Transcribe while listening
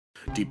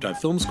Deep Dive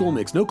Film School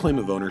makes no claim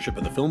of ownership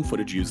of the film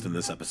footage used in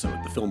this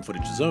episode. The film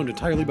footage is owned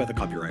entirely by the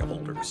copyright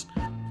holders.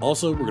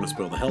 Also, we're going to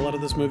spoil the hell out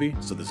of this movie,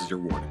 so this is your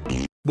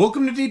warning.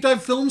 Welcome to Deep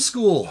Dive Film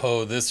School!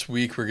 Oh, this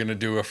week we're going to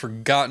do a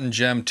forgotten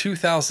gem,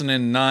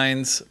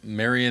 2009's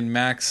Mary and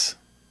Max.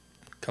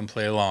 Come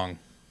play along.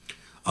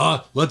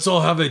 Let's all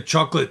have a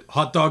chocolate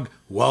hot dog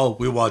while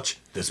we watch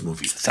this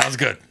movie. Sounds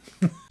good.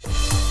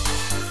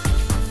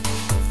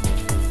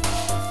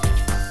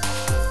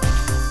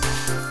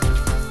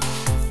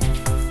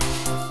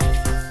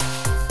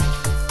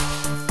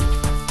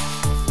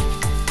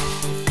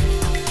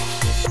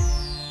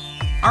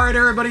 Alright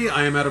everybody,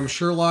 I am Adam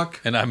Sherlock.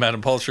 And I'm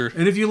Adam Pulcher.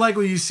 And if you like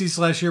what you see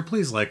 /here,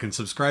 please like and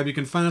subscribe. You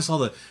can find us all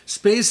the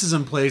spaces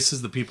and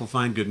places that people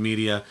find good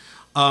media.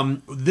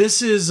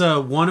 This is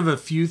one of a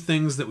few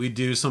things that we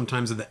do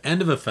sometimes at the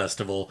end of a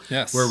festival.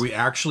 Yes. Where we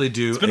actually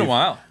do... It's been a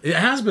while. It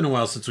has been a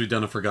while since we've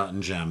done a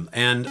Forgotten Gem.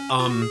 And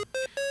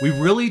we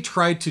really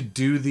try to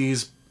do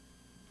these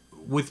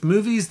with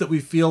movies that we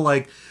feel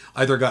like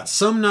either got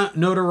some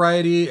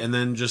notoriety and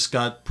then just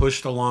got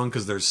pushed along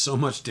because there's so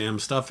much damn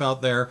stuff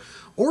out there,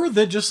 or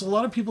that just a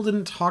lot of people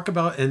didn't talk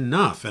about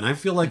enough. And I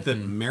feel like that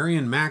Mary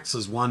and Max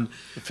is one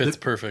it fits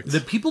perfect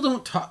that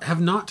people have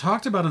not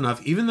talked about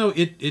enough, even though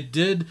it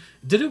did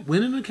it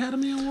win an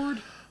Academy Award?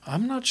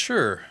 I'm not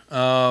sure.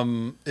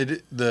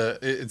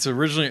 It's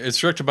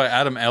directed by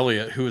Adam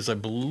Elliott, who is, I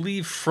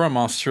believe, from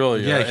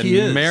Australia. Yeah, he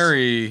is.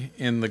 Mary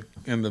in the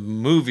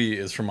movie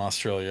is from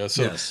Australia.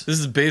 So yes. This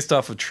is based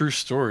off a true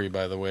story,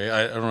 by the way.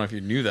 I don't know if you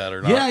knew that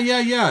or not.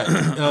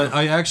 Yeah.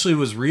 I actually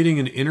was reading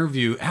an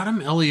interview.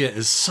 Adam Elliott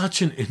is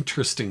such an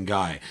interesting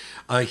guy.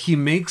 He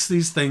makes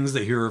these things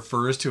that he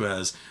refers to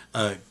as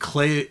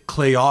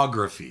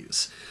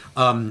clayographies,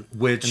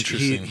 which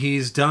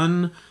he's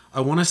done. I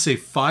want to say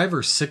 5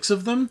 or 6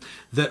 of them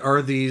that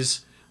are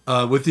these,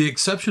 with the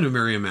exception of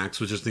Mary and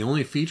Max, which is the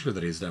only feature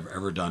that he's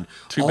ever done.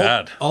 Too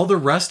bad. All the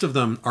rest of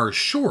them are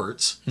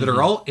shorts that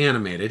are all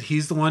animated.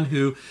 He's the one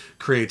who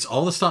creates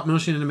all the stop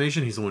motion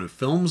animation. He's the one who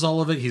films all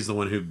of it. He's the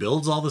one who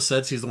builds all the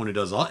sets. He's the one who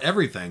does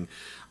everything,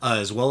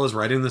 as well as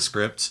writing the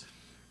scripts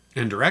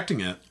and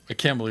directing it. I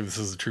can't believe this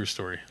is a true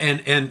story.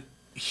 And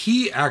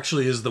he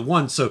actually is the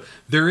one. So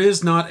there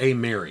is not a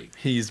Mary.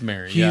 He's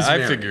Mary. Mary.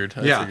 I figured.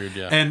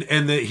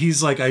 And that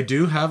he's like, I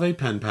do have a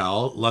pen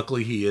pal.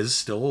 Luckily, he is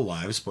still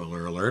alive.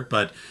 Spoiler alert.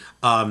 But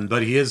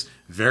he is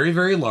very,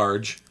 very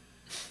large.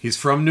 He's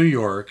from New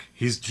York.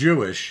 He's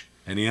Jewish.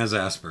 And he has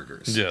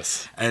Asperger's.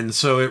 Yes. And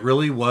so it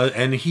really was.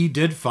 And he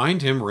did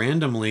find him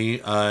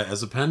randomly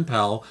as a pen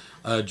pal.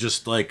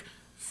 Just like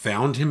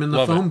found him in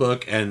the phone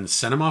book and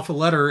sent him off a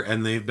letter.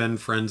 And they've been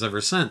friends ever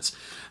since.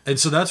 And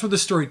so that's where the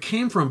story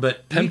came from.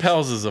 But pen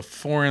pals is a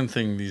foreign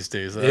thing these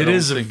days. It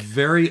is a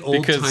very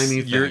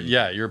old-timey thing.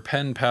 Your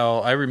pen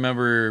pal. I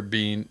remember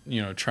being,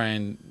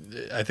 trying.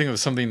 I think it was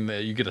something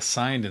that you get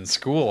assigned in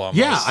school almost.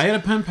 Yeah, I had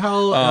a pen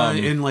pal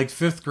in like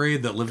 5th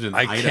grade that lived in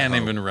Idaho. I can't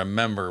even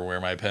remember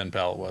where my pen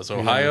pal was.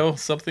 Ohio,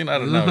 something? I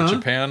don't know.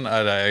 Japan?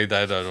 I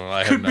don't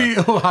know. Could be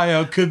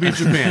Ohio, could be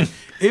Japan.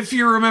 If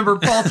you remember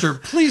Palter,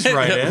 please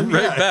write in.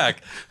 Right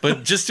back.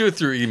 But just do it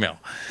through email,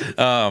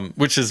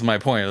 which is my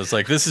point. It's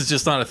like, this is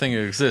just not a thing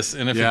that exists.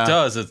 And if it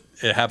does,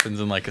 it happens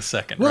in like a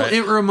second. Well, right?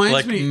 It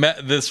reminds me...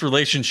 this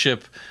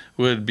relationship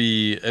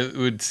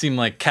would seem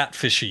like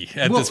catfishy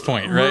at this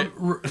point, right?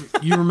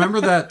 You remember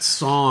that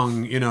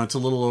song, it's a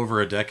little over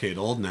a decade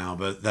old now,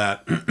 but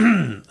that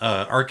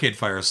Arcade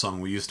Fire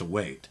song, We Used to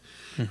Wait.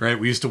 Right,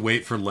 we used to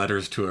wait for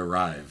letters to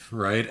arrive,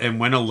 right? And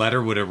when a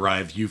letter would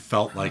arrive, you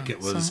felt like it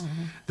was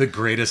the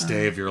greatest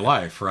day of your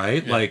life,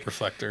 right? Yeah, like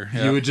reflector.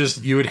 Yeah.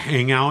 You would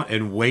hang out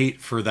and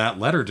wait for that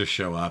letter to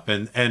show up,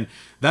 and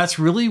that's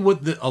really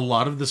what a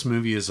lot of this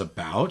movie is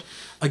about.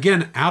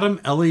 Again,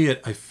 Adam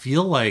Elliott, I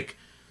feel like,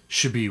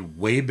 should be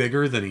way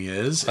bigger than he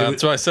is.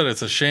 That's why I said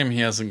it's a shame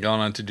he hasn't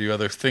gone on to do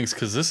other things,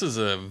 because this is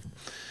a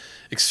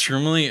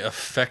extremely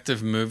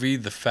effective movie.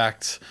 The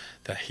fact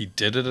that he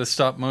did it as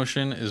stop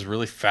motion is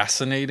really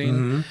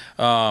fascinating.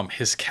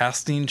 His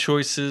casting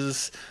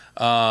choices,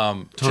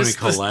 Toni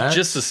Collette,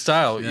 just the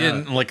style. Yeah.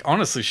 And like,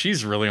 honestly,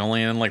 she's really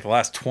only in like the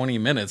last 20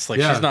 minutes.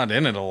 Like, she's not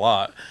in it a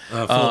lot.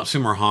 Philip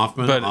Seymour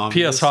Hoffman, but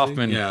P.S.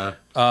 Hoffman. Yeah,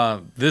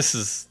 this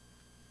is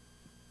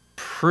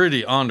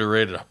pretty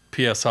underrated.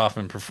 P.S.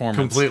 Hoffman performance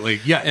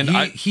completely. Yeah, and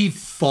he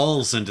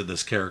falls into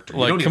this character,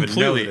 like, you don't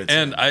completely. Even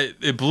know that and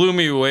it blew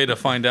me away to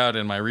find out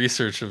in my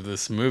research of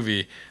this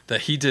movie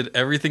that he did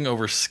everything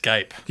over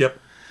Skype. Yep.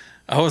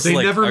 I was they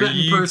like, never are met in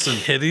you person.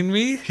 Kidding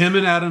me? Him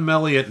and Adam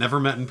Elliott never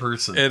met in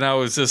person. And I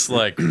was just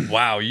like,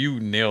 wow,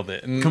 you nailed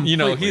it. And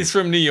completely. He's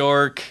from New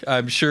York.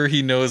 I'm sure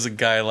he knows a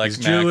guy like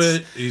Max.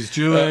 He's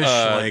Jewish.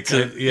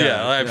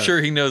 I'm sure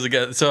he knows a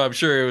guy. So I'm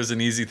sure it was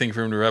an easy thing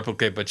for him to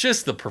replicate. But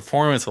just the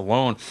performance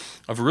alone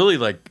of really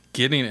like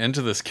getting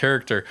into this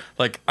character,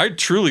 like, I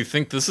truly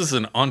think this is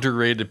an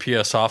underrated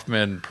P.S.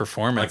 Hoffman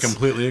performance. I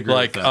completely agree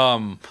with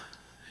that.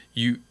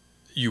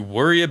 You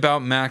worry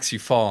about Max, you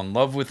fall in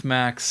love with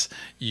Max,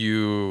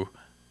 you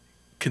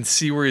can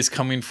see where he's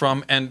coming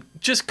from, and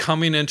just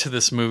coming into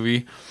this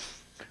movie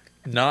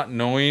not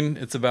knowing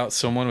it's about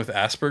someone with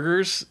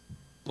Asperger's,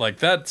 like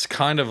that's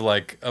kind of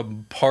like a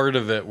part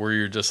of it where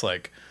you're just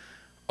like,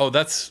 oh,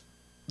 that's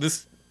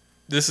this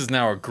is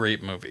now a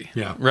great movie.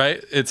 Yeah.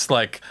 Right? It's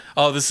like,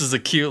 oh, this is a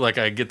cute, like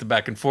I get the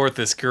back and forth,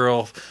 this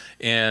girl,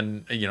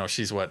 and you know,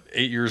 she's what,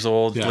 8 years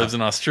old, lives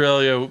in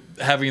Australia,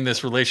 having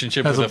this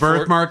relationship has with a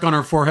birthmark on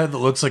her forehead that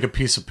looks like a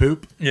piece of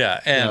poop.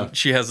 Yeah, and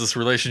she has this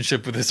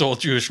relationship with this old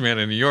Jewish man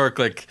in New York.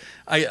 Like,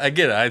 I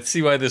get it. I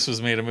see why this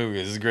was made a movie.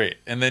 This is great.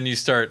 And then you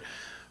start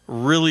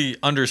really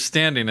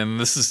understanding, and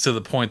this is to the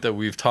point that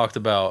we've talked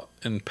about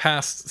in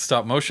past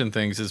stop motion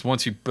things, is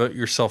once you put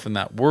yourself in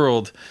that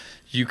world,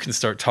 you can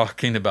start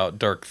talking about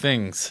dark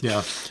things.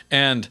 Yeah.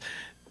 And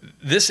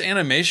this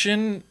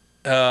animation,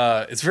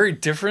 it's very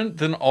different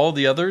than all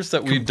the others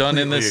that we've done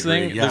in this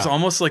thing. Yeah. There's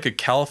almost like a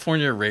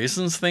California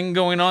Raisins thing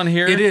going on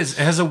here. It is.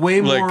 It has a way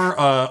more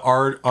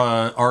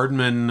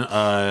Aardman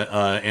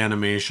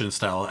animation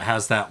style. It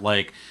has that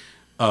like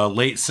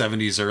late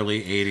 70s,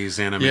 early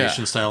 80s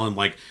animation style, and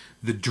like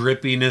the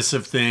drippiness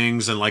of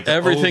things, and like the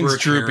everything's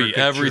droopy. caricature.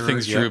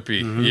 Everything's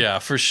droopy. Mm-hmm. Yeah,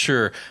 for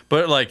sure.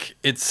 But like,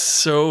 it's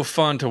so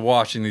fun to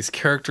watch, and these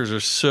characters are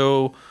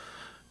so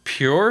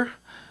pure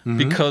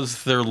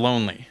because they're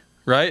lonely,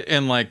 right?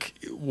 And like,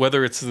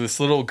 whether it's this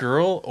little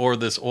girl or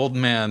this old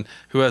man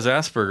who has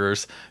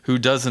Asperger's, who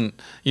doesn't,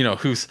 you know,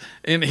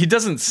 and he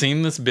doesn't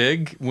seem this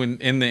big when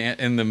in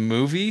the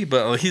movie,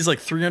 but he's like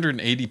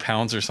 380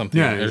 pounds or something.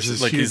 Yeah,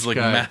 he's like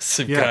guy.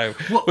 Massive guy.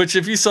 Well, which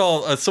if you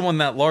saw someone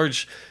that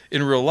large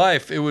in real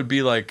life, it would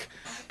be like,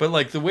 but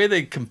like the way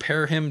they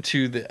compare him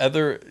to the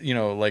other, you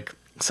know, like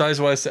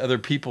size-wise to other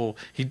people,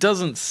 he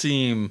doesn't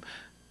seem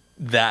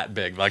that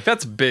big. Like,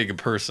 that's big a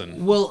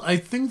person. Well, I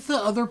think the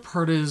other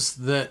part is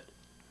that,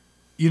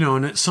 you know,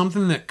 and it's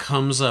something that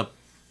comes up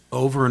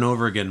over and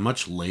over again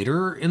much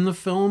later in the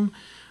film,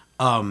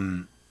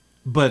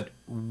 but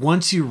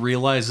once you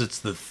realize it's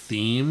the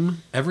theme,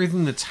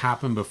 everything that's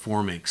happened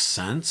before makes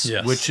sense.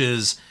 Yes. Which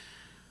is,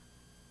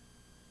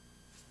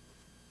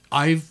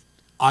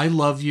 I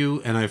love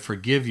you and I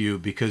forgive you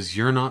because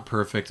you're not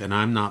perfect and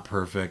I'm not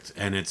perfect,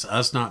 and it's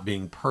us not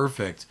being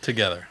perfect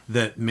together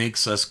that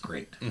makes us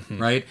great,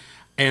 right?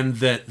 And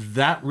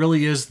that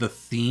really is the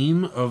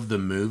theme of the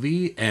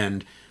movie,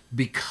 and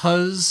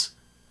because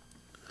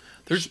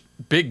there's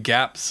big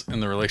gaps in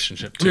the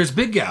relationship too. There's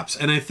big gaps,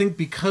 and I think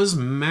because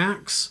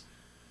Max,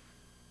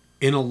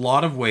 in a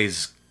lot of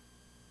ways,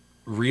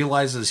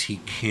 realizes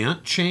he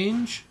can't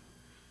change,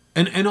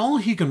 and all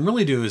he can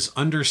really do is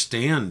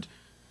understand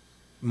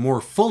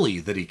more fully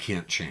that he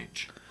can't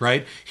change,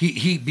 right?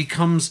 He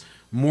becomes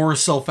more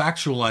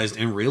self-actualized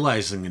in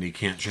realizing that he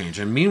can't change.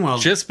 And meanwhile,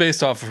 just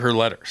based off of her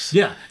letters.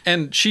 Yeah.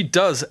 And she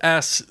does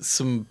ask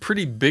some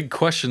pretty big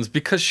questions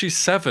because she's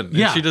 7 and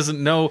Yeah. she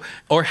doesn't know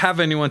or have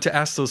anyone to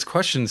ask those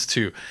questions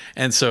to.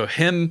 And so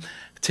him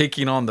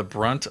taking on the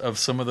brunt of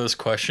some of those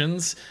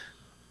questions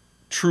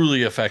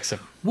truly affects him,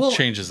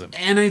 changes him.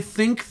 And I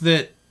think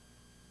that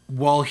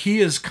while he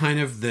is kind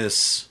of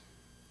this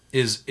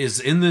is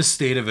in this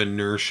state of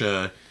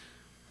inertia,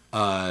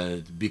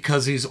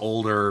 because he's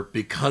older,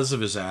 because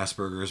of his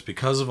Asperger's,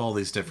 because of all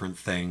these different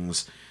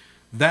things,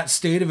 that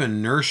state of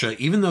inertia,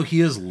 even though he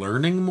is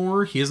learning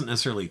more, he isn't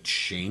necessarily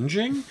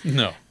changing.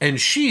 No. And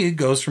she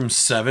goes from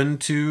 7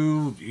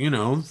 to,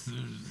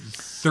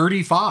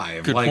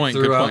 35. Good like point,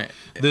 throughout good point.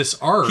 this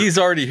arc. He's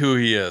already who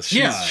he is.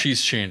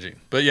 She's changing.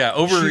 But yeah,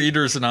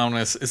 Overeaters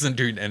Anonymous isn't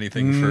doing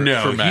anything for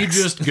Max. He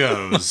just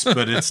goes,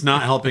 but it's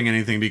not helping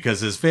anything because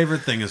his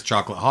favorite thing is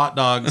chocolate hot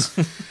dogs.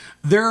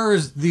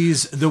 There's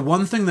the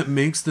one thing that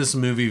makes this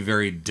movie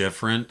very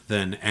different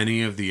than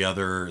any of the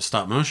other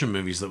stop motion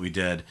movies that we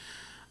did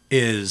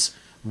is,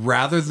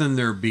 rather than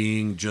there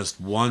being just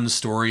one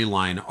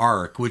storyline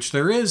arc, which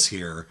there is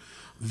here,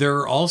 there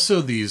are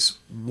also these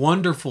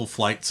wonderful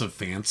flights of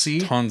fancy.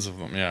 Tons of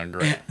them, yeah,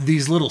 great.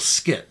 These little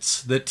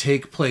skits that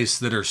take place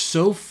that are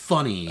so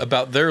funny.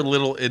 About their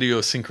little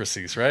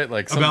idiosyncrasies, right?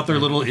 Like About their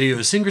little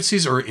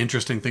idiosyncrasies or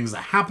interesting things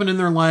that happen in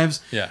their lives.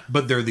 Yeah.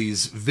 But they're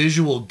these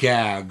visual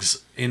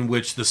gags in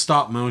which the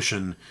stop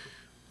motion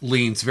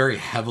leans very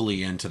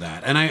heavily into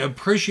that. And I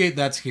appreciate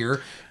that's here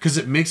because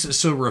it makes it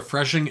so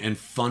refreshing and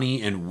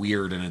funny and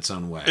weird in its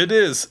own way. It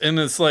is. And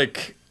it's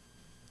like,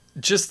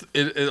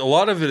 a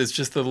lot of it is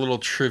just the little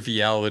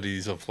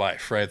trivialities of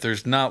life, right?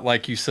 There's not,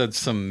 like you said,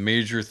 some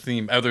major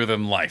theme other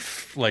than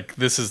life. Like,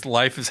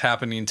 life is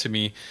happening to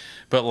me,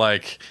 but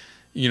like,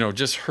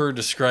 just her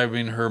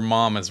describing her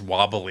mom as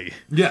wobbly.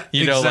 Yeah,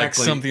 like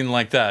something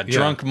like that. Yeah.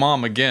 Drunk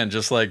mom again,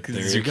 just like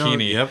there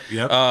Zucchini.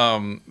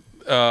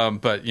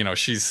 Yep. But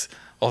she's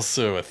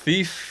also a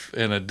thief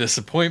and a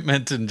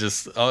disappointment and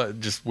just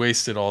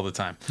wasted all the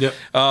time. Yep.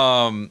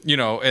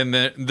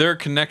 And their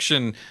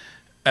connection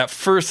at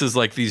first is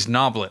like these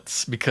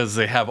noblets because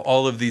they have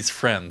all of these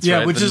friends. Yeah,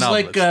 right? which the is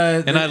noblets.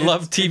 like, and I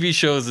love TV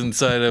shows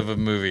inside of a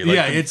movie.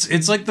 Like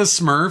it's like the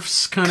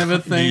Smurfs kind of a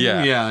thing.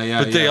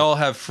 Yeah. But they all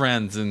have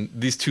friends, and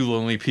these two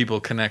lonely people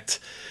connect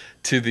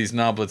to these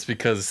noblets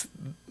because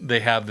they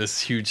have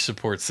this huge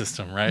support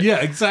system, right? Yeah,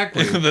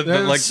 exactly.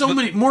 There's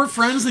many more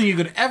friends than you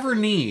could ever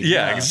need.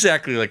 Yeah,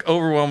 exactly. Like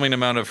overwhelming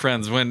amount of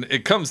friends. When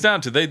it comes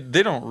down to they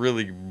don't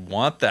really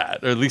want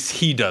that, or at least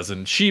he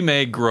doesn't. She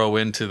may grow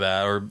into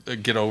that or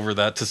get over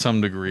that to some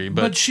degree,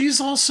 but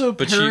she's also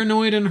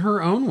paranoid in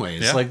her own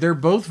ways. Yeah. Like, they're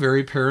both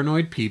very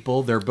paranoid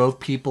people. They're both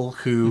people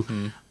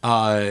who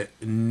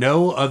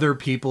know other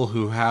people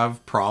who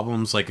have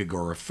problems like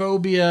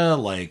agoraphobia,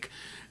 like,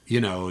 you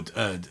know,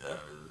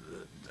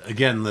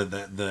 again,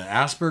 the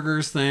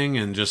Asperger's thing,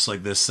 and just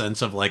like this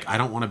sense of like, I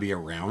don't want to be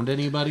around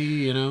anybody,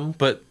 you know?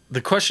 But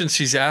the questions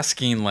she's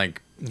asking,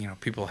 like, you know,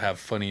 people have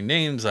funny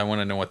names. I want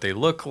to know what they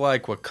look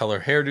like. What color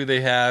hair do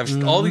they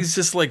have? All these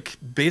just like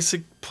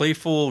basic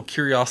playful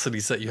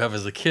curiosities that you have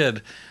as a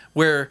kid,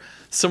 where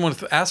someone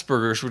with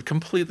Asperger's would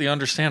completely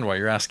understand why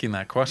you're asking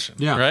that question.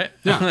 Yeah. Right?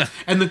 Yeah.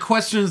 And the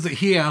questions that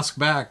he asks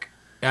back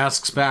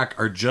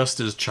are just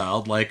as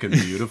childlike and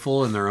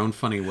beautiful in their own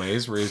funny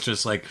ways, where he's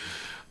just like,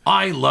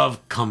 I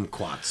love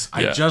kumquats.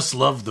 I just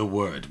love the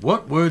word.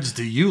 What words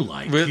do you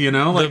like? You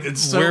know, like,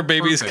 it's so where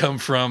babies perfect. come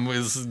from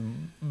is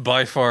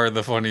by far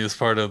the funniest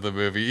part of the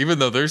movie. Even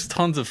though there's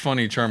tons of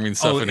funny, charming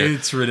stuff in it.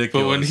 It's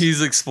ridiculous. But when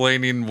he's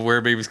explaining where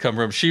babies come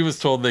from, she was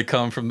told they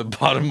come from the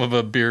bottom of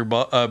a beer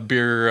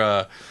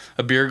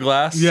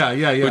glass.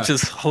 Yeah. Which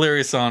is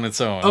hilarious on its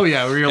own. Oh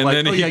yeah, where you're And like,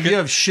 then oh he yeah, you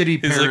have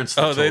shitty he's parents.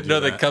 Like, that told you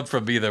they that. come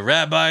from either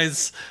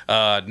rabbis,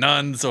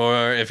 nuns,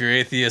 or if you're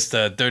atheist,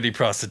 dirty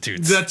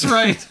prostitutes. That's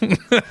right.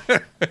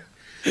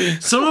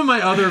 Some of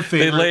my other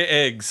favorite. They lay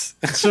eggs.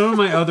 Some of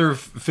my other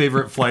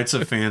favorite flights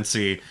of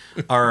fancy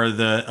are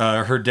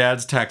the her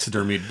dad's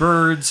taxidermied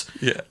birds.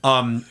 Yeah.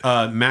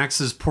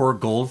 Max's poor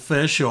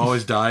goldfish who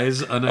always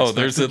dies unexpectedly. Oh,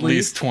 there's at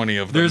least 20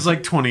 of them. There's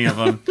like 20 of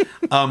them.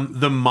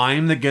 The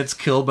mime that gets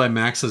killed by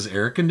Max's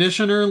air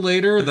conditioner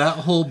later. That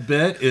whole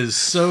bit is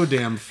so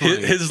damn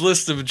funny. His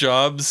list of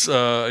jobs, you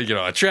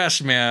know, a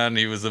trash man,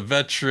 he was a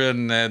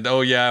veteran, and oh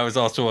yeah, I was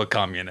also a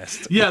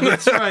communist. Yeah,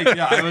 that's right.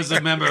 Yeah, I was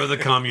a member of the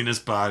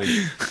Communist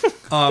Party.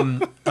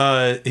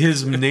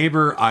 His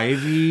neighbor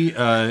Ivy,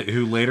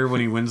 who later,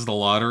 when he wins the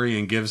lottery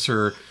and gives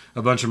her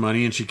a bunch of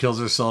money, and she kills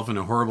herself in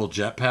a horrible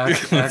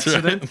jetpack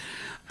accident.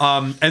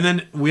 Right. And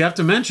then we have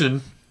to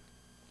mention,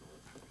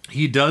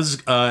 he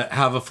does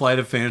have a flight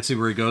of fancy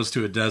where he goes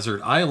to a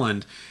desert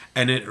island,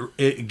 and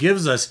it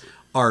gives us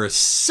our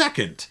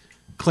second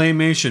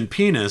claymation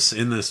penis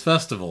in this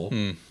festival.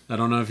 I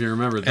don't know if you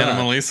remember that. Adam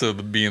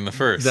Elliott being the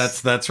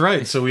first. That's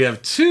right. So we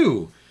have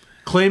two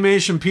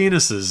claymation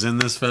penises in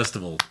this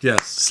festival.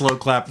 Yes, slow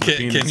clap for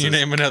penises. Can you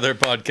name another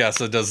podcast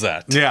that does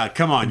that? Yeah,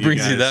 come on, you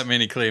brings guys. you that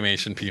many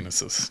claymation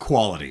penises.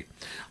 Quality.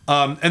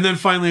 And then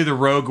finally, the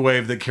rogue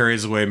wave that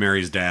carries away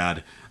Mary's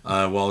dad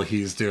while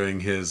he's doing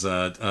his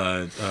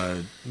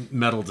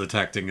metal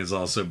detecting is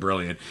also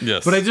brilliant.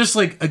 Yes. But I just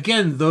like,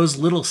 again, those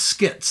little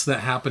skits that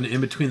happen in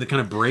between that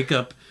kind of break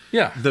up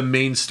the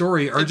main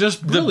story are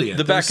just brilliant.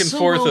 The back and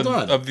forth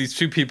well of these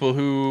two people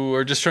who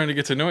are just trying to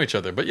get to know each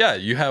other. But yeah,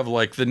 you have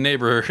like the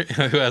neighbor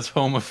who has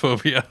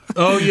homophobia.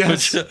 Oh,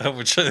 yes.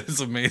 which is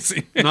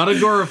amazing. Not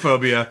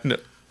agoraphobia. No.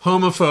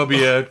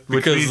 Homophobia,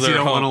 which Because means you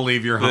don't want to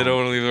leave your home. They don't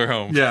want to leave their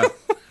home. Yeah.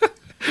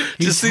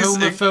 He's Just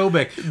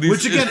homophobic,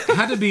 which again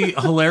had to be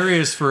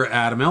hilarious for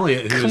Adam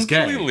Elliott, who is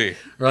gay. Completely.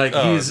 Like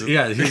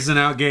he's an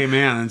out gay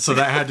man, and so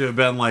that had to have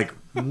been like,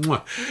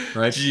 mwah,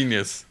 right?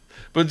 Genius.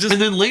 And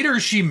then later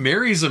she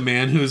marries a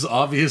man who's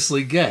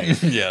obviously gay.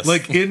 Yes.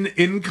 Like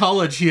in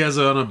college, he has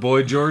on a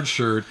Boy George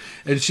shirt,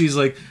 and she's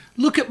like,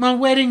 "Look at my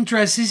wedding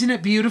dress, isn't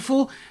it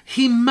beautiful?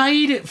 He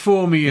made it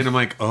for me." And I'm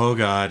like, "Oh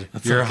God,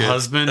 your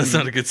husband." That's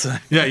not a good sign.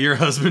 Yeah, your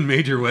husband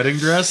made your wedding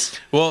dress.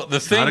 Well, the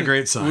thing, not a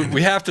great sign.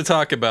 We have to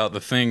talk about the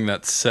thing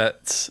that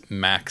sets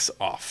Max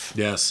off.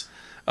 Yes.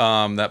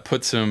 That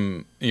puts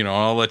him, you know,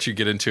 I'll let you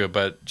get into it,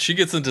 but she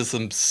gets into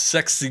some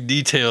sexy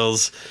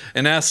details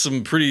and asks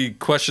some pretty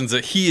questions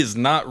that he is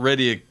not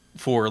ready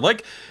for.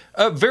 Like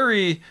a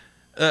very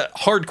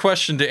hard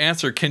question to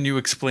answer. Can you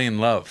explain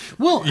love?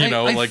 Well,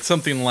 I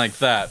something like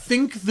that.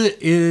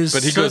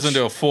 But he goes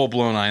into a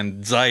full-blown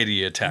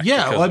anxiety attack.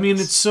 Yeah, well, I mean,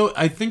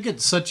 I think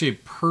it's such a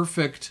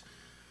perfect,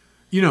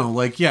 you know,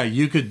 like, yeah,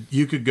 you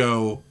could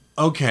go,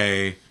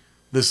 okay,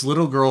 this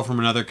little girl from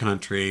another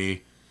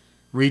country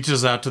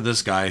reaches out to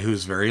this guy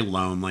who's very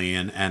lonely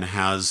and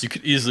has... You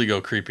could easily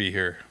go creepy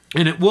here.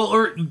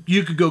 Or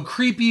you could go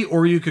creepy,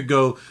 or you could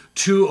go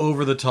too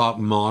over-the-top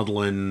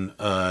maudlin,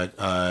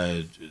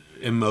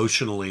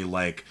 emotionally,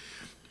 like...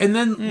 And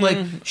then,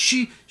 like,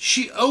 she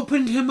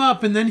opened him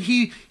up, and then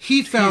he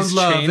found He's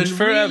love and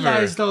forever.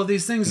 realized all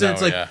these things. And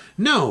it's like,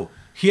 no,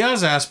 he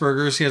has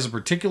Asperger's. He has a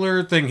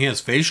particular thing. He has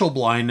facial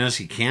blindness.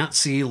 He can't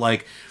see,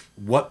 like...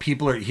 what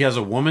people are. He has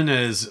a woman at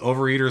his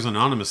Overeaters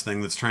Anonymous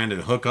thing that's trying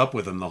to hook up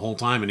with him the whole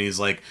time, and he's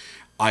like,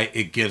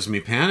 it gives me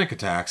panic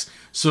attacks.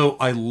 So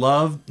I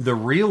love the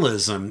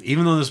realism,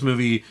 even though this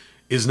movie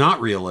is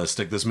not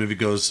realistic. This movie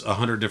goes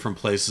 100 different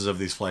places of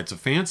these flights of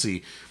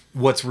fancy.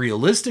 What's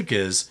realistic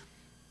is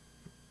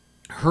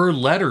her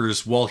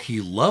letters, while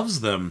he loves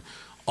them,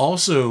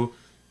 also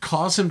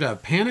cause him to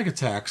have panic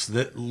attacks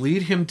that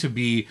lead him to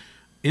be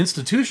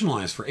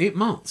institutionalized for 8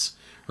 months,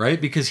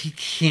 right? Because he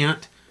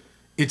can't.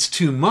 It's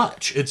too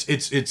much.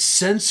 It's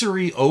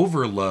sensory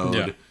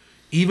overload,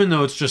 even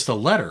though it's just a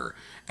letter,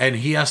 and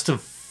he has to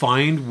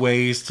find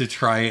ways to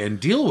try and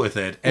deal with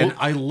it. And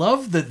I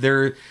love that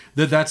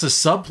that's a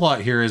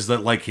subplot here, is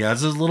that like he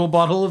has his little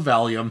bottle of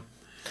Valium.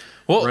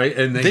 Well, right,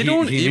 and they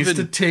don't he even needs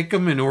to take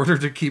them in order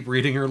to keep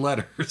reading her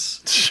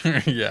letters. Sure,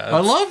 yeah, I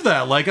love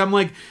that. Like, I'm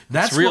like,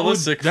 that's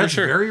realistic. That's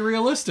for sure. very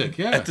realistic.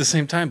 Yeah. At the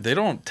same time, they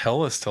don't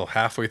tell us till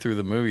halfway through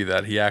the movie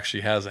that he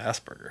actually has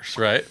Asperger's,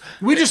 right?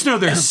 We just know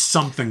there's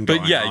something going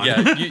on.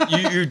 But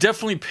yeah, you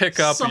definitely pick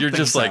up. You're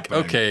just like,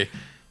 happening. Okay,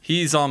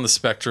 he's on the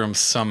spectrum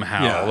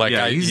somehow.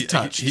 He's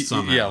touched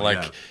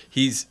somehow.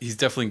 He's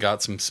definitely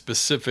got some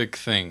specific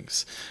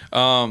things.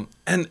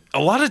 And a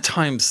lot of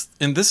times,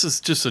 and this is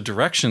just a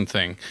direction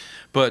thing,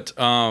 but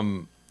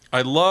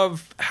I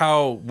love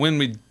how when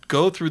we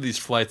go through these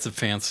flights of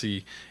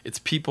fancy, it's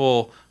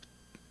being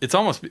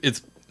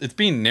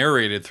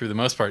narrated through the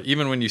most part.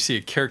 Even when you see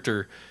a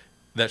character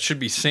that should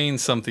be saying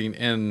something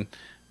in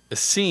a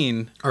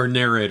scene, or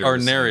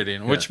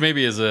narrating, which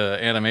maybe is a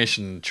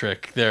animation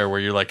trick there, where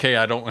you're like, hey,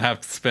 I don't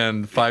have to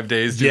spend 5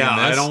 days doing this.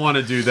 I don't want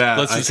to do that.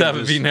 Let's just have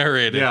it be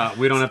narrated. Yeah,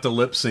 we don't have to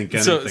lip sync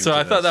anything. So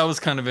I thought that was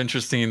kind of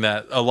interesting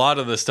that a lot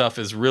of the stuff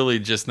is really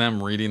just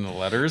them reading the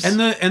letters. And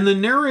the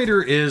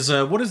narrator is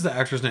what is the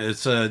actress name?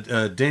 It's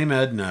Dame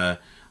Edna.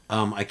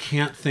 I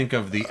can't think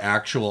of the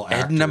actual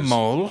actress. Edna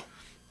Mole.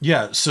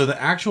 Yeah, so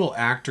the actual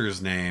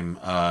actor's name,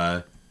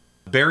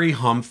 Barry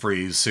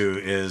Humphries, who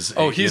is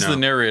he's the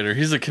narrator.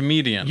 He's a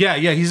comedian. Yeah,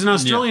 he's an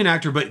Australian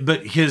actor,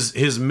 but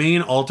his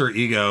main alter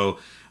ego,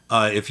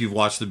 if you've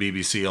watched the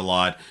BBC a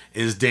lot,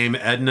 is Dame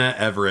Edna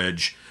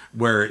Everage,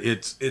 where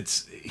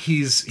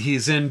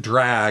he's in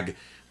drag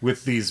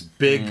with these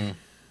big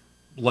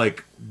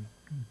like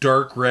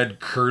dark red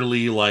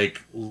curly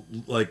like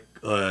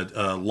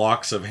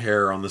locks of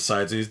hair on the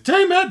sides, and he's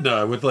Dame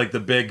Edna with like the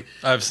big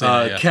I've seen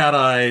it,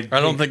 cat-eyed.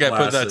 I don't think glasses.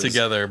 I put that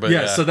together, but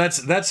yeah. So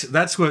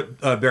that's what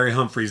Barry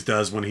Humphries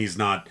does when he's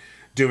not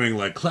doing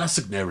like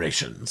classic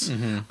narrations.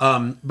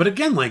 Mm-hmm. But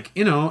again, like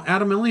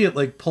Adam Elliott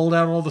like pulled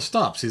out all the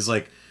stops. He's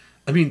like,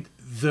 I mean,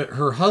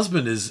 her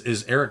husband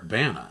is Eric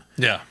Bana.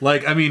 Yeah.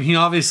 Like, I mean, he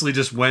obviously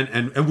just went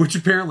and which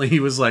apparently he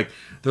was like,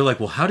 they're like,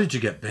 well, how did you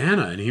get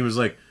Bana? And he was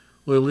like,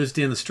 well, he lives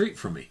down the street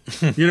from me.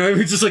 You know,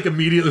 he just like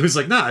immediately was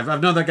like, nah,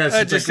 I've known that guy.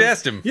 I just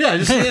asked him. Yeah, I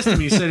just asked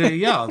him. He said, hey,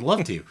 yeah, I'd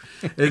love to.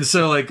 And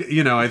so, like,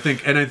 I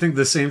think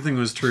the same thing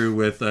was true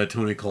with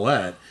Toni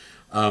Collette.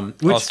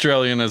 Which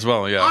Australian as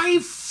well, yeah. I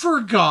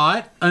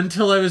forgot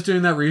until I was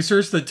doing that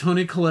research that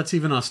Toni Collette's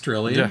even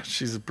Australian. Yeah,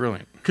 she's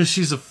brilliant. Because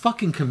she's a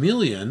fucking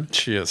chameleon.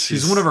 She is.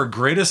 She's one of our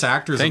greatest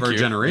actors of our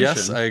generation.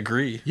 Yes, I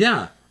agree.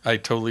 Yeah. I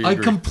totally agree.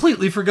 I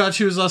completely forgot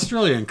she was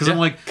Australian because I'm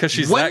like,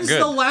 she's when's that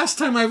good? The last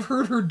time I've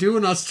heard her do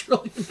an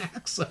Australian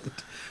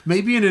accent?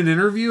 Maybe in an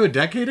interview a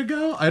decade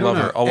ago? I don't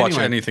know. Her. I'll watch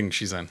anything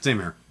she's in. Same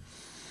here.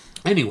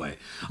 Anyway,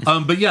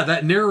 but yeah,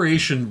 that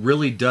narration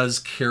really does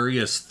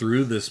carry us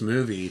through this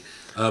movie.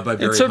 By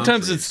Barry and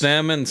sometimes Humphries. it's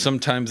them, and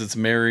sometimes it's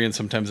Mary, and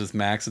sometimes it's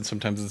Max, and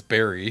sometimes it's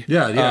Barry.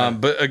 Yeah.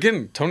 But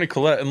again, Toni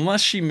Collette, unless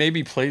she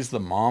maybe plays the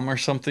mom or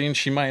something,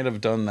 she might have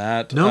done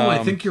that. No,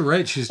 I think you're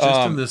right. She's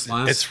just in this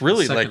last. It's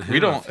really like we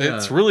don't. Yeah.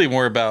 It's really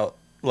more about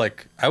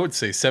like I would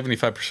say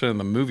 75% of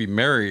the movie.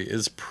 Mary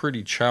is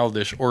pretty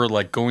childish, or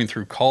like going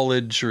through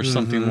college or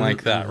something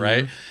like that,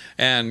 right?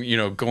 And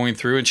going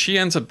through, and she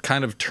ends up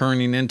kind of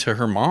turning into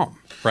her mom.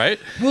 Right?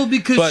 Well,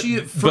 because she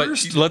at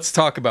first... But let's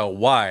talk about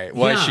why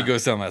she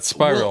goes down that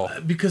spiral.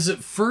 Well, because at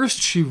first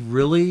she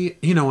really...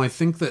 I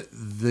think that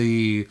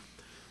the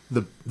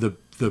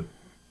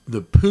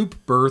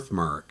poop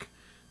birthmark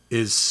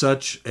is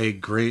such a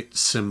great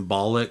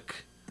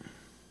symbolic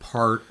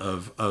part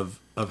of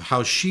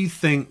how she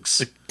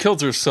thinks... It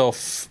kills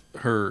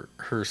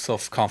her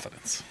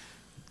self-confidence.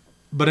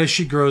 But as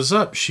she grows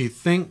up, she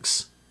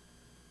thinks,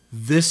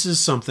 this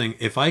is something...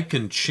 If I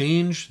can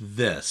change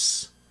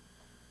this...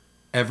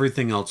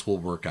 everything else will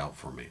work out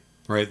for me,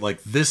 right?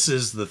 Like, this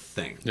is the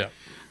thing. Yeah.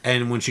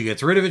 And when she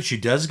gets rid of it, she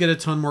does get a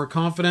ton more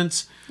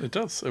confidence. It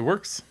does. It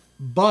works.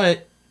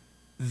 But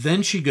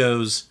then she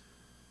goes,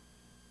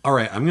 all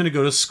right, I'm going to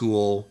go to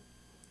school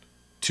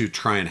to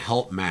try and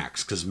help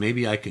Max because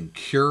maybe I can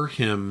cure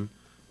him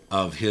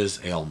of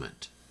his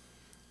ailment.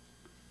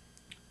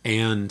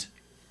 And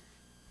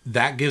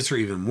that gives her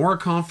even more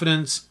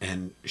confidence,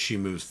 and she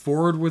moves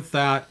forward with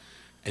that,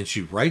 and she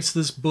writes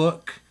this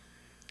book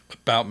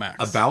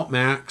about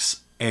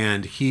Max,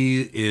 and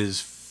he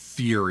is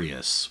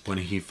furious when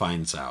he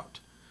finds out.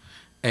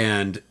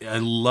 And I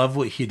love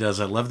what he does.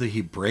 I love that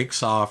he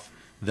breaks off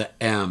the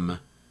M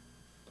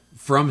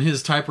from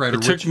his typewriter.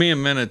 It took me a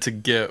minute to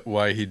get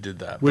why he did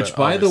that. Which,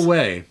 by the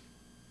way,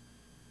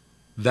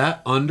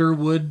 that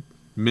Underwood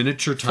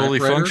miniature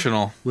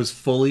typewriter was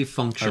fully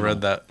functional. I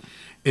read that.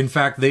 In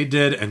fact, they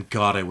did, and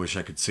God, I wish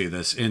I could see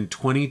this, in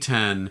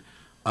 2010,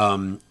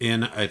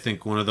 in, I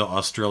think, one of the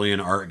Australian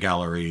art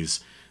galleries,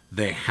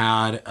 they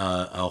had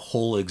a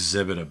whole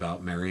exhibit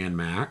about Mary and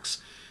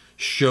Max,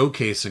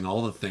 showcasing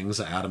all the things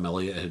that Adam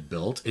Elliott had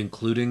built,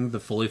 including the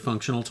fully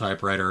functional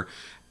typewriter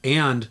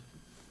and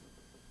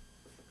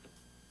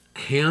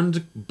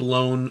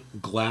hand-blown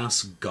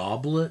glass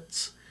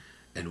goblets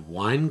and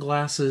wine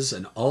glasses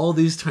and all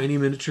these tiny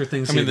miniature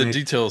things. I mean, the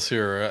details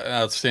here are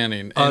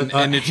outstanding. And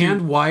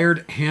hand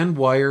wired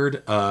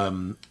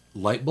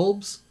light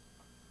bulbs.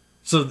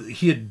 So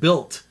he had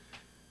built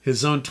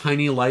his own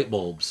tiny light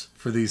bulbs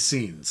for these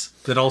scenes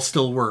that all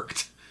still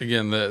worked.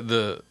 Again,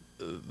 the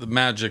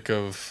magic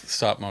of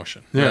stop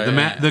motion. Yeah,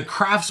 right? the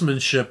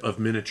craftsmanship of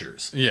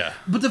miniatures. Yeah.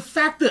 But the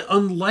fact that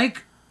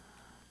unlike,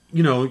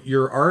 you know,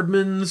 your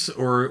Aardmans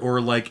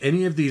or like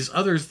any of these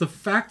others, the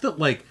fact that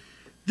like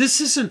this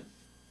isn't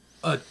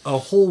a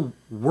whole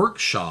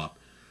workshop.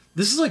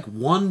 This is like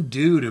one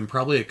dude and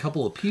probably a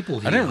couple of people.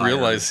 I didn't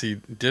realize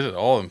he did it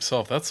all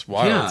himself. That's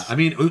wild. Yeah, I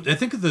mean, I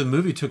think the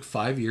movie took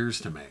 5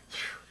 years to make.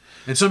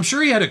 And so I'm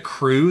sure he had a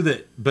crew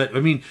but I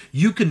mean,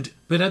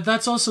 but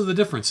that's also the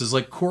difference is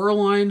like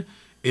Coraline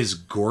is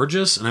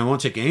gorgeous, and I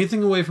won't take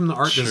anything away from the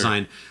art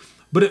design,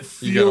 but it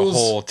feels, you got a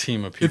whole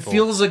team of people. It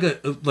feels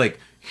like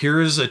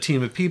here's a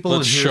team of people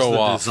and here's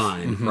the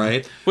design,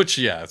 right? Which,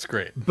 yeah, it's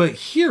great. But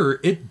here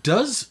it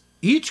does,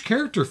 each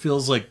character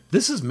feels like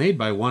this is made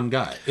by one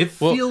guy. It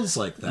feels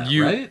like that,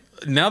 right?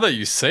 Now that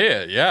you say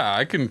it, yeah,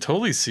 I can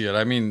totally see it.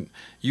 I mean,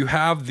 you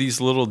have these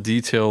little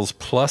details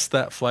plus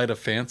that flight of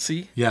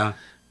fancy. Yeah.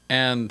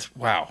 And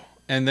wow.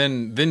 And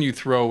then you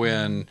throw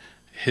in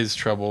his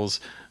troubles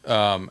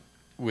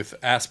with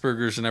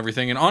Asperger's and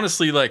everything. And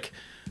honestly, like,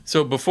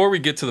 so before we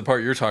get to the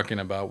part you're talking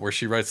about where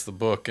she writes the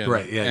book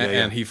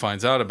and he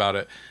finds out about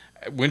it,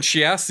 when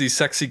she asks these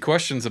sexy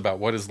questions about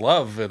what is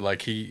love and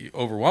like he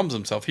overwhelms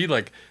himself,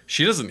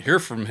 she doesn't hear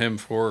from him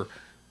for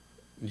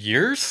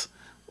years.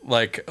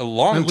 Like a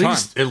long time.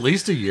 At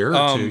least a year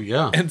or two,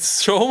 yeah. And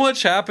so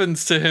much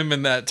happens to him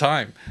in that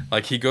time.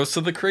 Like he goes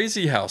to the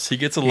crazy house. He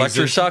gets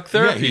electroshock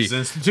therapy. Yeah, he's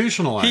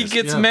institutionalized. He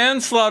gets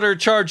manslaughter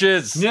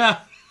charges. Yeah.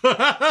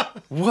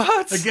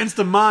 What? Against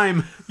a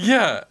mime.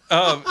 Yeah.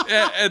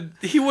 And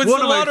he wins the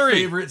lottery. One of my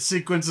favorite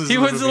sequences. He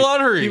wins the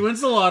lottery. He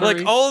wins the lottery.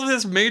 Like all of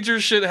this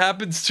major shit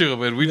happens to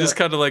him, and we just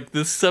kind of like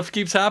this stuff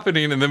keeps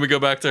happening, and then we go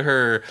back to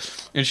her,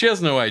 and she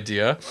has no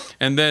idea.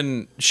 And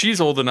then she's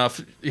old enough.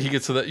 He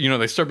gets to that. You know,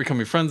 they start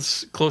becoming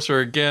friends closer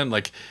again.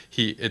 Like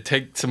it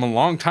takes him a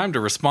long time to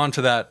respond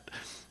to that.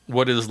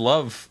 What is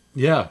love?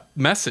 Yeah.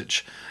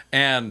 Message,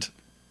 and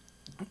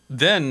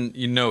then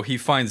he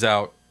finds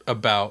out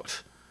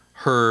about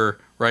her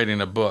writing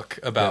a book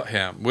about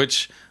him,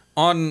 which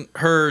on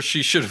her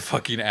she should have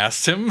fucking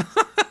asked him.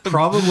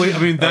 Probably. I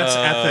mean, that's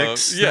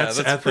ethics. Yeah, that's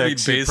ethics. Pretty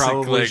basic.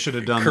 Probably should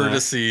have done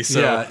courtesy.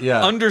 That. So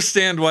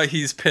understand why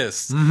he's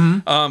pissed.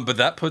 Mm-hmm. But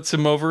that puts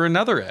him over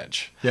another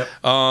edge. Yep.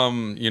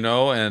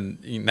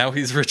 And now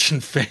he's rich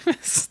and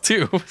famous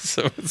too.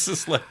 So it's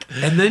just like,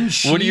 and then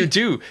what do you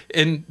do?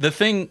 And the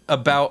thing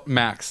about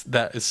Max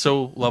that is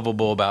so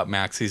lovable about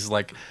Max, he's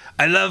like,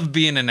 I love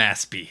being an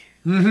Aspie.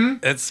 Mm-hmm.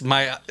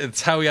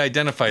 It's how he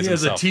identifies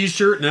himself. He has a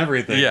T-shirt and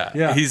everything.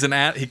 Yeah.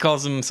 He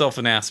calls himself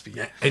an Aspie.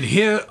 Yeah. And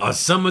here are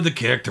some of the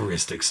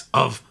characteristics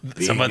of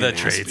being some of the an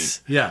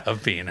traits Aspie.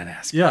 Of being an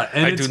Aspie. Yeah,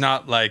 and I do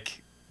not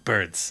like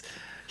birds.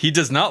 He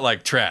does not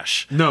like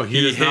trash. No,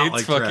 he does not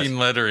like fucking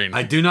lettering.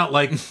 I do not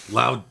like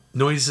loud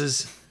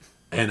noises,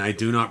 and I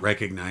do not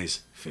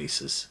recognize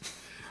faces.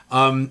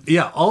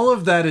 All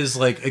of that is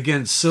like,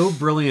 again, so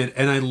brilliant,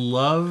 and I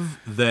love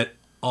that.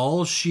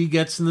 All she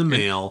gets in the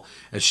mail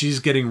as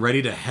she's getting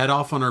ready to head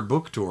off on her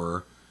book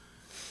tour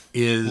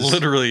is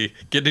literally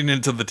getting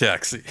into the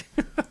taxi.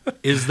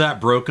 Is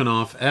that broken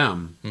off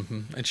M.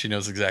 Mm-hmm. And she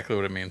knows exactly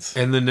what it means.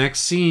 And the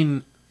next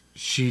scene,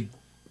 she's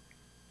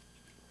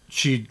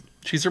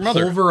her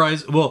mother.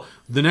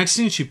 The next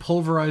scene she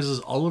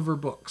pulverizes all of her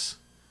books,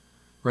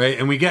 right?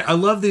 And I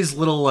love these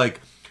little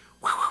like.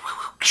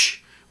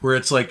 Where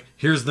it's like,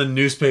 here's the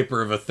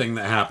newspaper of a thing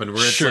that happened.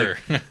 Where it's like,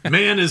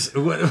 man is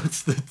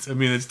what's the? I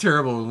mean, it's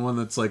terrible. One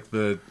that's like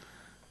the.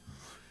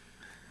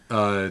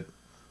 Well,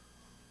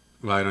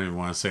 I don't even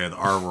want to say the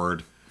R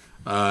word.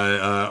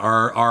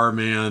 Our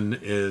man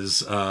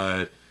is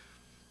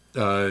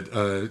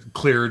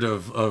cleared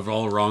of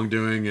all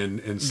wrongdoing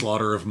and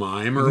slaughter of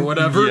mime or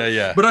whatever.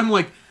 Yeah. But I'm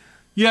like.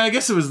 Yeah, I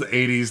guess it was the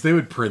 80s. They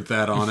would print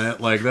that on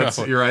it. Like that's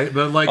you're right.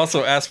 But like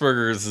also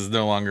Asperger's is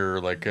no longer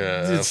like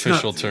a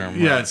official term.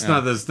 Yeah, right? It's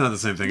not the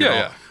same thing at all.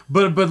 Yeah.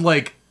 But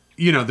like,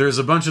 there's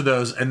a bunch of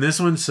those, and this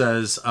one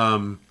says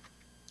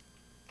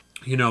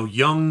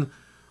young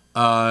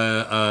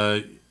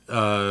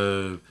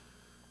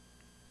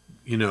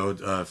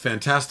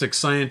fantastic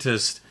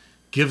scientist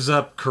gives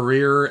up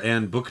career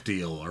and book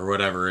deal or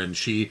whatever, and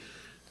she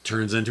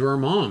turns into her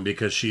mom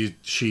because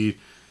she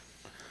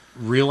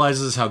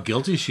realizes how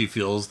guilty she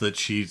feels that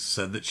she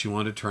said that she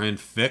wanted to try and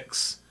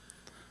fix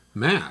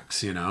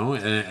Max, and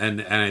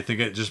I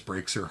think it just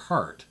breaks her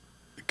heart.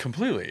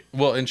 Completely.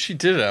 Well, and she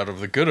did it out of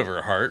the good of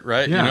her heart,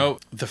 right? Yeah.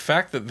 The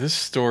fact that this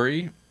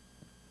story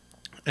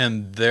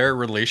and their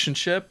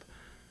relationship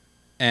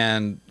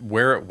and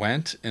where it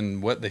went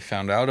and what they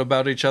found out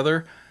about each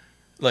other,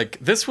 like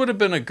this would have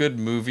been a good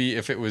movie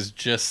if it was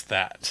just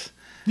that.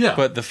 Yeah.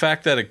 But the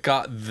fact that it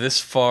got this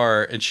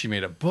far and she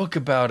made a book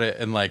about it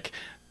and like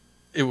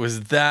it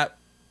was that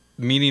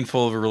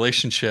meaningful of a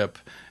relationship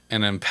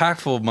and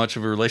impactful much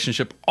of a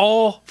relationship,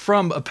 all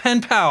from a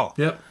pen pal.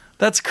 Yep.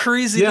 That's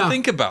crazy to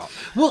think about.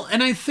 Well,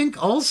 and I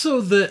think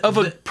also that... Of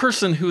a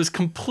person who is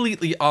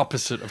completely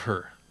opposite of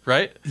her,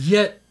 right?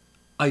 Yet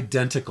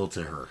identical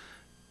to her.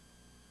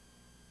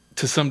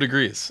 To some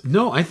degrees.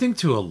 No, I think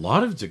to a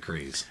lot of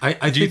degrees.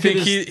 Do you think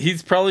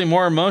he's probably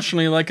more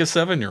emotionally like a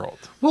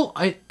 7-year-old? Well,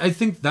 I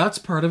think that's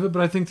part of it,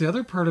 but I think the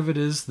other part of it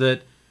is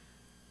that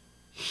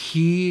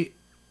he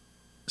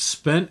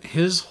spent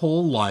his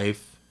whole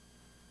life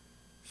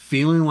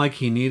feeling like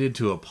he needed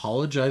to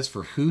apologize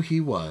for who he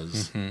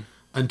was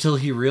until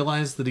he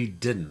realized that he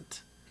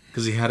didn't,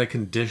 because he had a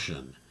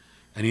condition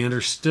and he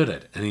understood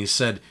it. And he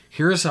said,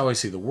 here's how I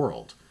see the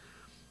world.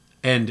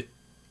 And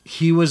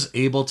he was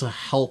able to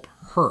help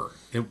her.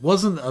 It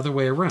wasn't the other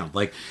way around.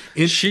 Like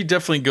she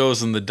definitely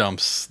goes in the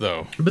dumps,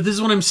 though. But this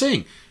is what I'm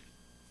saying.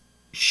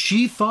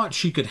 She thought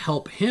she could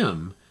help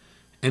him,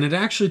 and it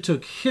actually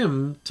took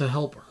him to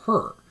help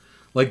her.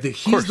 Like that,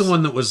 he's the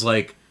one that was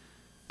like,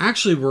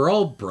 actually, we're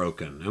all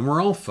broken and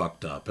we're all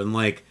fucked up, and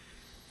like,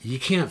 you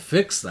can't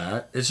fix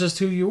that. It's just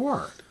who you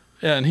are.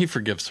 Yeah, and he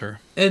forgives her.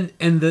 And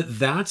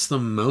that's the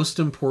most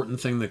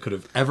important thing that could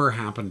have ever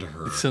happened to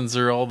her. He sends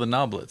her all the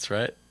noblets,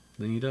 right?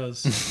 Then he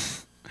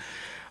does.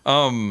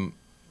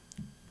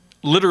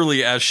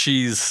 Literally, as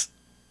she's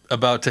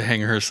about to hang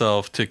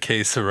herself to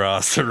Que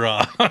Sera,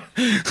 Sera.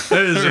 That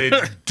is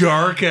a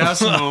dark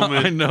ass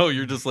moment. I know,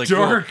 you're just like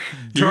dark.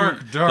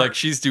 Like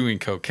she's doing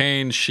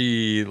cocaine.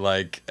 She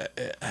like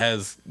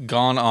has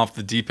gone off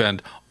the deep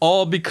end,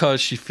 all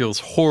because she feels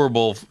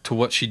horrible to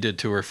what she did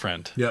to her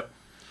friend. Yep.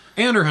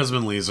 And her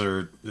husband leaves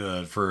her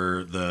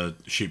for the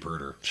sheep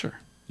herder. Sure.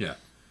 Yeah.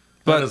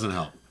 But that doesn't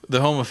help. The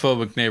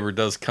homophobic neighbor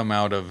does come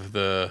out of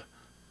the...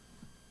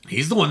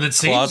 He's the one that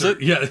saves closet?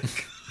 her. Yeah.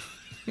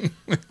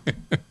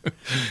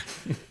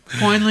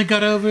 Finally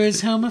got over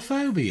his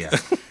homophobia.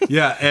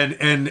 Yeah,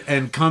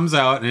 and comes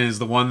out and is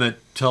the one that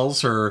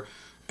tells her.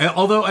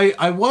 Although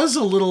I was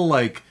a little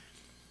like,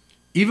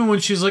 even when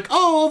she's like,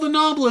 "Oh, all the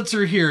noblets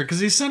are here," because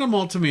he sent them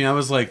all to me. I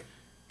was like,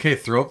 "Okay,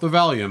 throw up the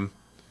Valium."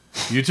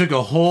 You took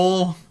a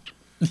whole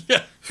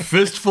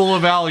fistful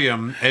of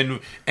Valium,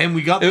 and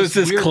we got. It was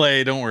this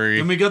clay. Don't worry.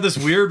 And we got this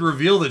weird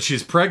reveal that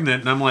she's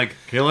pregnant, and I'm like,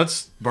 "Okay,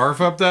 let's barf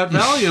up that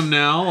Valium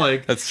now."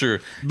 Like that's true.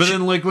 But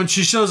then, like when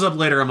she shows up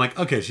later, I'm like,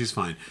 "Okay, she's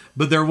fine."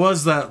 But there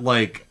was that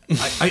like,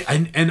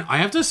 and I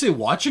have to say,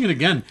 watching it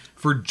again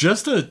for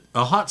just a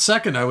hot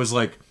second, I was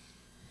like,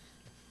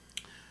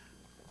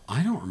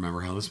 I don't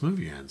remember how this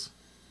movie ends.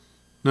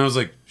 And I was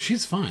like,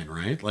 she's fine,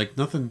 right? Like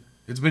nothing.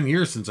 It's been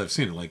years since I've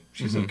seen it. Like,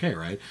 she's okay,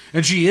 right?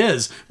 And she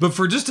is. But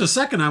for just a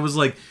second, I was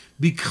like,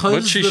 because...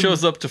 But she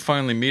shows up to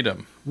finally meet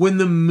him. When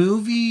the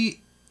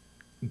movie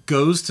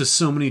goes to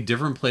so many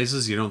different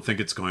places you don't think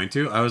it's going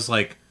to, I was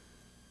like,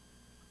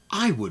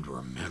 I would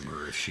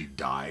remember if she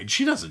died.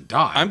 She doesn't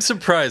die. I'm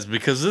surprised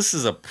because this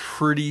is a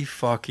pretty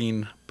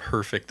fucking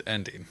perfect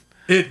ending.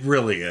 It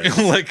really is.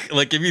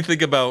 like if you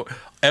think about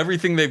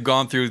everything they've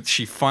gone through,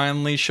 she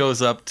finally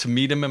shows up to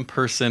meet him in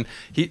person.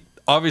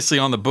 Obviously,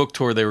 on the book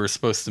tour, they were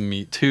supposed to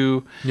meet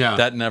too. Yeah.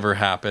 That never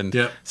happened.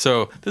 Yep.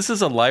 So this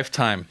is a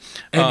lifetime.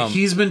 And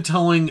he's been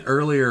telling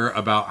earlier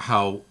about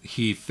how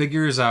he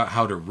figures out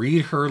how to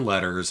read her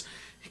letters.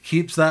 He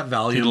keeps that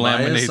Valium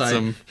by his side.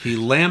 Them. He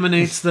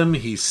laminates them.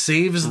 He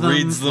saves them.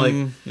 Reads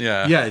them.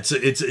 Yeah. Yeah,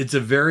 it's a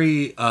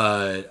very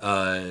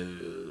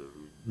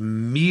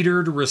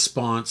metered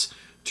response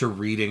to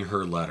reading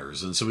her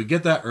letters. And so we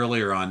get that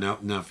earlier on.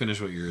 Now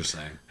finish what you were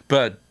saying.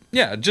 But...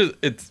 yeah,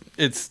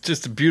 it's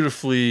just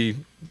beautifully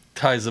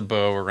ties a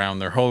bow around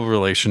their whole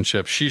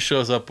relationship. She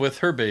shows up with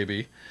her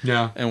baby,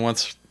 and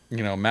wants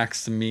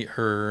Max to meet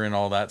her and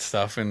all that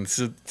stuff. And it's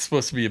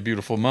supposed to be a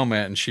beautiful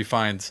moment. And she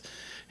finds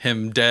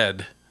him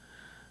dead,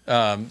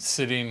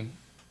 sitting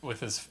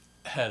with his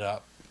head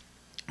up,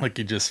 like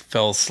he just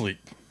fell asleep,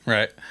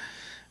 right?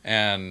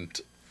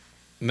 And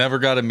never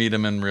got to meet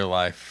him in real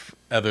life,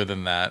 other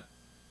than that.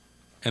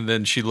 And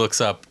then she looks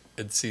up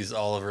and sees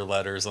all of her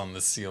letters on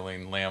the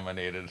ceiling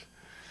laminated,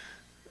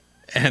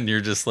 and you're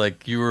just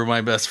like, you were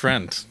my best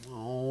friend.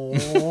 Oh.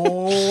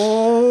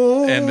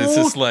 And it's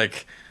just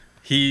like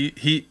he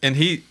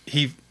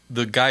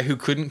the guy who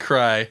couldn't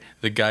cry,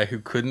 the guy who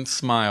couldn't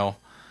smile,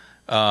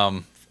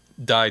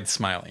 died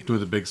smiling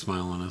with a big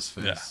smile on his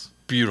face. Yeah,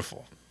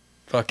 beautiful,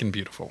 fucking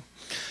beautiful.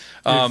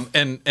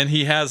 And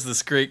he has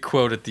this great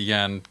quote at the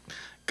end: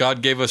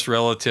 God gave us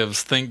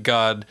relatives. Thank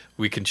God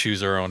we can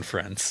choose our own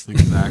friends.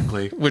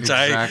 Exactly. Which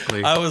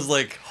I was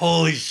like,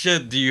 holy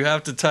shit, do you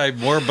have to tie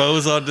more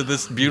bows onto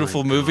this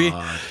beautiful movie?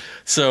 God.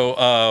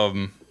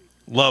 So,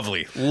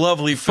 lovely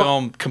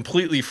film,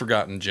 completely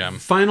forgotten gem.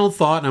 Final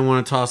thought, and I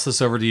want to toss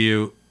this over to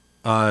you.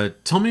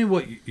 Tell me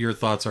what your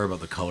thoughts are about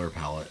the color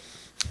palette.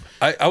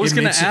 I was it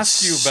going to makes it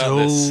ask you about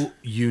this. So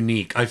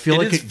unique. I feel It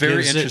like is it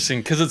very gives interesting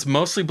because it's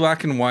mostly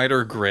black and white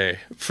or gray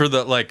for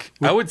the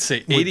I would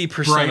say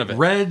 80% bright of it.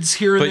 reds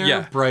here and But there,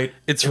 yeah, bright.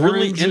 It's oranges.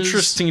 really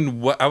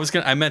interesting. What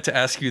I meant to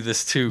ask you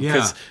this too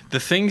because the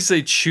things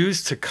they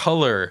choose to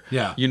color.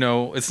 Yeah. You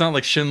know, it's not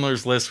like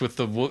Schindler's List with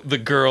the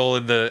girl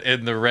in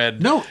the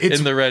red. No, it's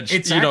in the red.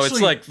 It's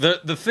it's like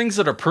the things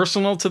that are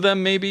personal to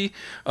them. Maybe.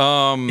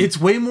 It's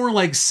way more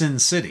like Sin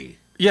City.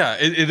 Yeah,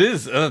 it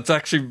is. It's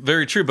actually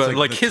very true. But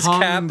like his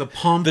tongue, cap, the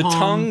pom-pom. the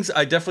tongues,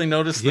 I definitely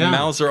noticed. The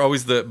mouths are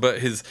always but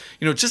his,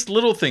 just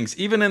little things.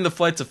 Even in the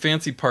Flights of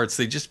Fancy parts,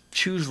 they just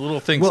choose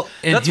little things. Well,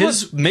 and that's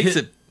what makes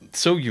it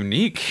so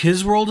unique.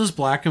 His world is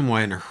black and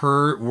white, and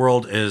her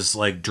world is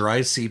like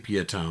dry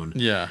sepia tone.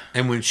 Yeah.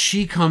 And when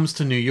she comes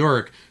to New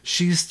York,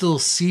 she's still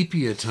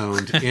sepia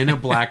toned in a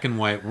black and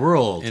white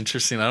world.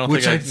 Interesting. I don't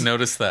think I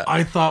noticed that.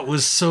 I thought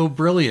was so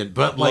brilliant,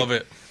 but love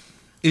it.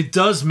 It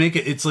does make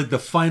it. It's like the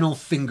final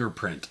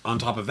fingerprint on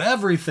top of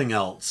everything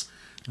else.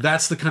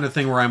 That's the kind of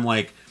thing where I'm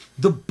like,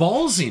 the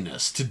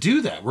ballsiness to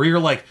do that, where you're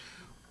like,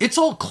 it's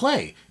all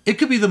clay. It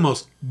could be the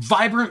most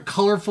vibrant,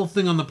 colorful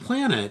thing on the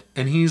planet,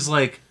 and he's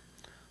like,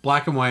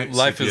 black and white.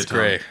 Life is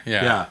gray.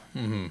 Yeah.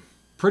 Yeah. Mm-hmm.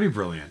 Pretty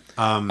brilliant.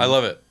 I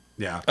love it.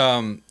 Yeah.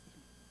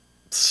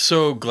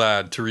 So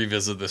glad to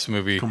revisit this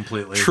movie.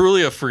 Completely.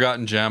 Truly a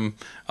forgotten gem.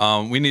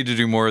 We need to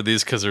do more of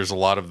these because there's a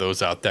lot of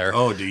those out there.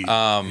 Oh,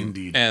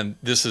 indeed. And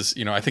this is,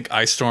 I think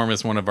Ice Storm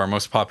is one of our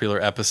most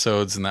popular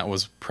episodes, and that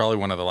was probably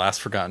one of the last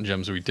forgotten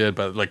gems we did.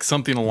 But like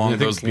something along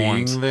those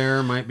lines. Being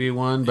There might be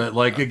one, but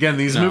like again,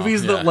 these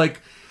movies that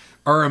like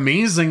are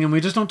amazing, and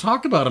we just don't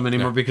talk about them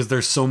anymore because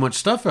there's so much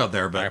stuff out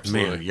there. But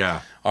absolutely. Man,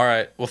 yeah. All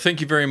right. Well,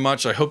 thank you very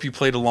much. I hope you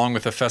played along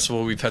with the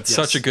festival. We've had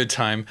such a good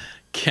time.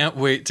 Can't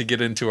wait to get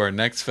into our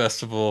next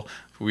festival.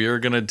 We are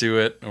going to do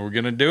it. And we're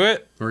going to do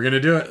it. We're going to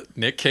do it.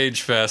 Nick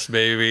Cage Fest,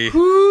 baby.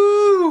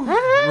 Woo!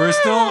 We're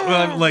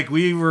still,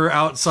 we were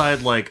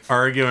outside,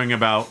 arguing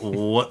about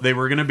what they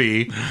were going to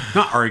be.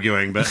 Not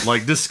arguing, but,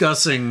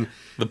 discussing.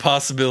 The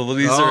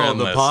possibilities are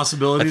endless. The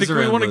possibilities are endless.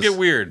 I think we want to get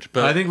weird.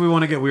 But, I think we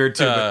want to get weird,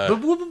 too.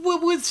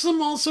 But with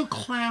some also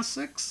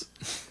classics.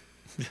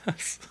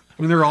 Yes.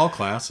 I mean, they're all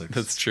classics.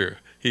 That's true.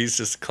 He's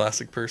just a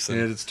classic person.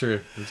 Yeah, that's true.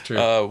 That's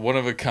true. One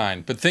of a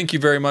kind. But thank you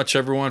very much,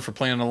 everyone, for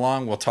playing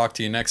along. We'll talk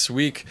to you next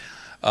week.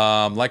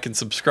 Like and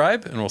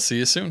subscribe, and we'll see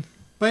you soon.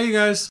 Bye, you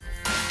guys.